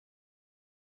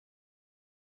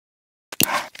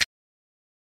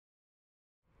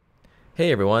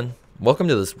Hey everyone, welcome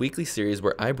to this weekly series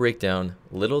where I break down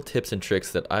little tips and tricks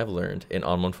that I've learned in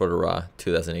ON1 Photo RAW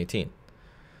 2018.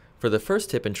 For the first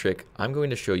tip and trick, I'm going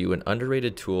to show you an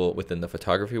underrated tool within the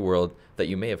photography world that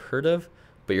you may have heard of,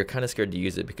 but you're kind of scared to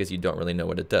use it because you don't really know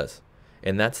what it does.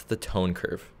 And that's the tone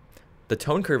curve. The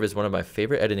tone curve is one of my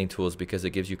favorite editing tools because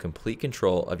it gives you complete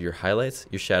control of your highlights,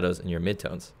 your shadows, and your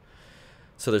midtones.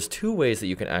 So there's two ways that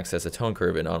you can access a tone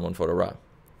curve in ON1 Photo RAW.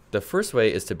 The first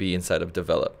way is to be inside of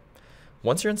Develop.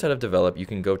 Once you're inside of Develop, you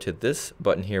can go to this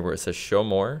button here where it says Show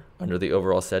More under the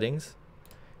overall settings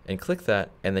and click that,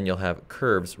 and then you'll have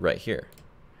curves right here.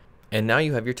 And now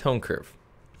you have your tone curve.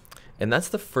 And that's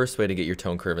the first way to get your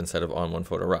tone curve inside of ON1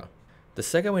 Photo RAW. The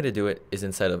second way to do it is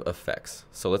inside of Effects.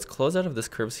 So let's close out of this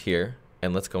curves here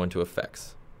and let's go into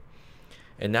Effects.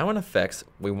 And now in Effects,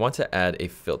 we want to add a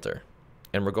filter,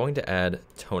 and we're going to add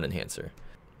Tone Enhancer.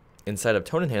 Inside of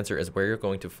Tone Enhancer is where you're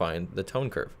going to find the tone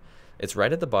curve. It's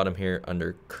right at the bottom here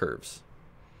under Curves.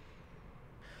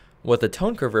 What the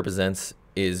tone curve represents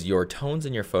is your tones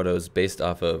in your photos based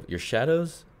off of your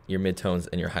shadows, your midtones,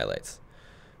 and your highlights.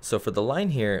 So for the line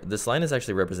here, this line is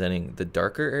actually representing the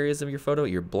darker areas of your photo,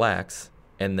 your blacks,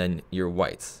 and then your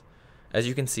whites. As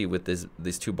you can see with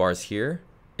these two bars here,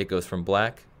 it goes from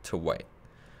black to white.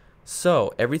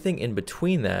 So everything in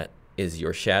between that is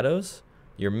your shadows,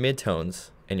 your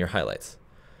midtones, and your highlights.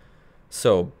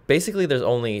 So basically there's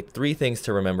only three things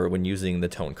to remember when using the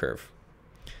tone curve.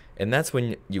 And that's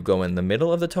when you go in the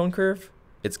middle of the tone curve,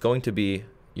 it's going to be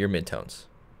your midtones.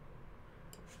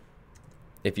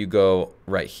 If you go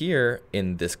right here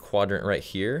in this quadrant right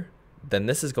here, then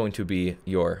this is going to be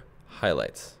your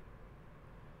highlights.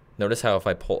 Notice how if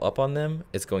I pull up on them,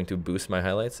 it's going to boost my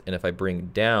highlights. And if I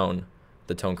bring down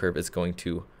the tone curve, it's going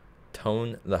to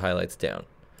tone the highlights down.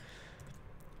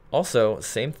 Also,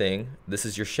 same thing, this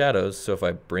is your shadows, so if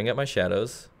I bring up my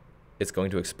shadows, it's going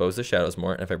to expose the shadows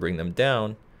more, and if I bring them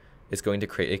down, it's going to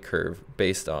create a curve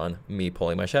based on me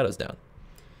pulling my shadows down.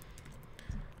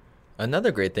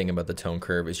 Another great thing about the tone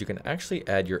curve is you can actually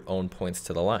add your own points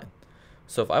to the line.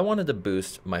 So if I wanted to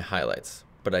boost my highlights,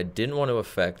 but I didn't want to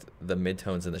affect the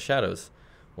midtones and the shadows,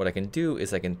 what I can do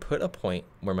is I can put a point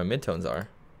where my midtones are,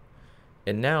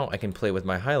 and now I can play with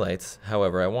my highlights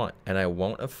however I want, and I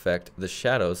won't affect the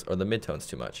shadows or the midtones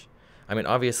too much. I mean,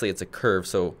 obviously it's a curve,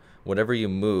 so whatever you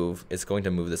move, it's going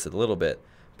to move this a little bit,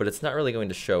 but it's not really going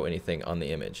to show anything on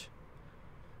the image.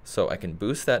 So I can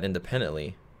boost that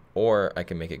independently, or I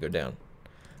can make it go down.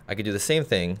 I could do the same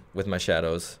thing with my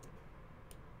shadows.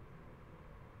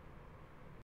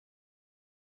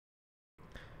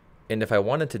 And if I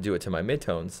wanted to do it to my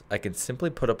midtones, I could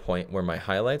simply put a point where my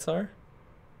highlights are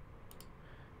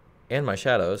and my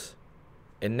shadows,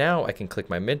 and now I can click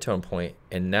my midtone point,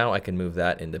 and now I can move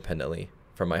that independently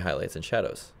from my highlights and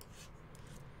shadows.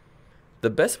 The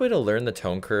best way to learn the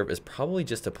tone curve is probably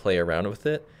just to play around with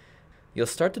it. You'll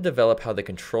start to develop how the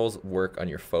controls work on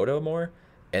your photo more,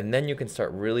 and then you can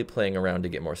start really playing around to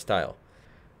get more style.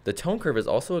 The tone curve is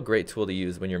also a great tool to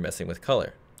use when you're messing with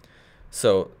color.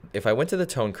 So if I went to the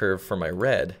tone curve for my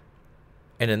red,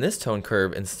 and in this tone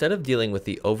curve, instead of dealing with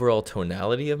the overall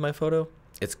tonality of my photo,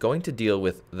 it's going to deal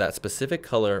with that specific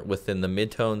color within the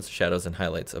midtones, shadows, and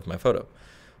highlights of my photo.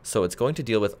 So it's going to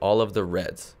deal with all of the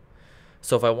reds.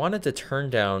 So if I wanted to turn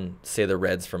down, say, the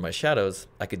reds for my shadows,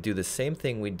 I could do the same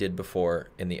thing we did before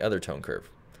in the other tone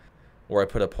curve, where I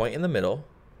put a point in the middle,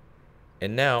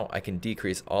 and now I can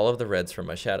decrease all of the reds from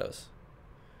my shadows,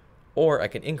 or I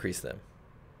can increase them.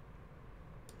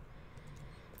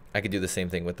 I could do the same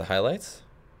thing with the highlights.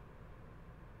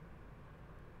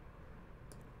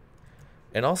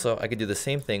 And also, I could do the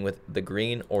same thing with the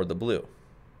green or the blue.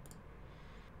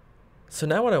 So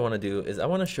now what I want to do is I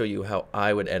want to show you how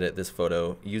I would edit this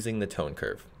photo using the tone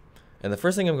curve. And the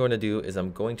first thing I'm going to do is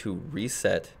I'm going to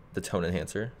reset the tone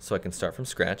enhancer so I can start from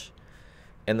scratch.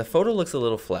 And the photo looks a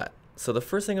little flat. So the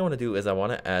first thing I want to do is I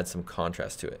want to add some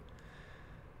contrast to it.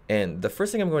 And the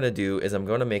first thing I'm going to do is I'm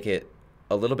going to make it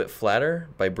a little bit flatter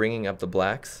by bringing up the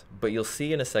blacks, but you'll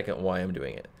see in a second why I'm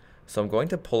doing it. So I'm going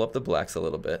to pull up the blacks a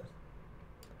little bit,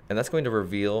 and that's going to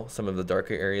reveal some of the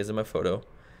darker areas in my photo.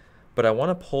 But I want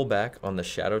to pull back on the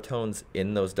shadow tones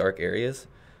in those dark areas.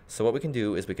 So what we can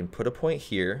do is we can put a point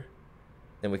here,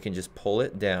 and we can just pull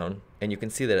it down, and you can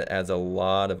see that it adds a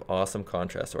lot of awesome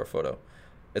contrast to our photo.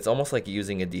 It's almost like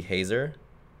using a dehazer.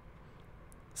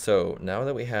 So now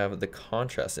that we have the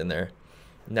contrast in there,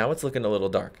 now it's looking a little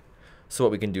dark. So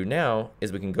what we can do now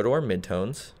is we can go to our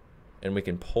midtones, and we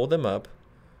can pull them up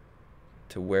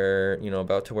to where,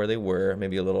 about to where they were,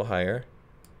 maybe a little higher.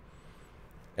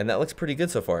 And that looks pretty good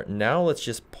so far. Now let's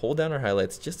just pull down our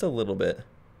highlights just a little bit,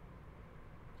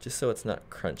 just so it's not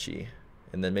crunchy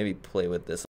and then maybe play with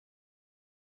this.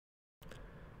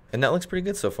 And that looks pretty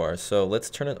good so far. So let's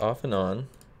turn it off and on.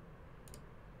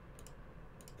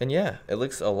 And yeah, it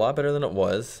looks a lot better than it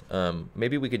was.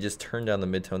 Maybe we could just turn down the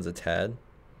midtones a tad,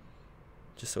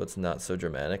 just so it's not so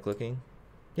dramatic looking.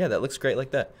 Yeah, that looks great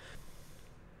like that.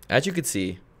 As you can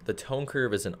see, the tone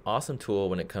curve is an awesome tool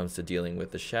when it comes to dealing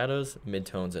with the shadows,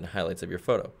 midtones, and highlights of your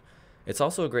photo. It's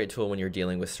also a great tool when you're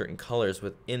dealing with certain colors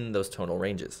within those tonal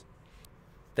ranges.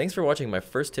 Thanks for watching my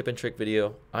first tip and trick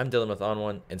video. I'm Dylan with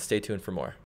ON1, and stay tuned for more.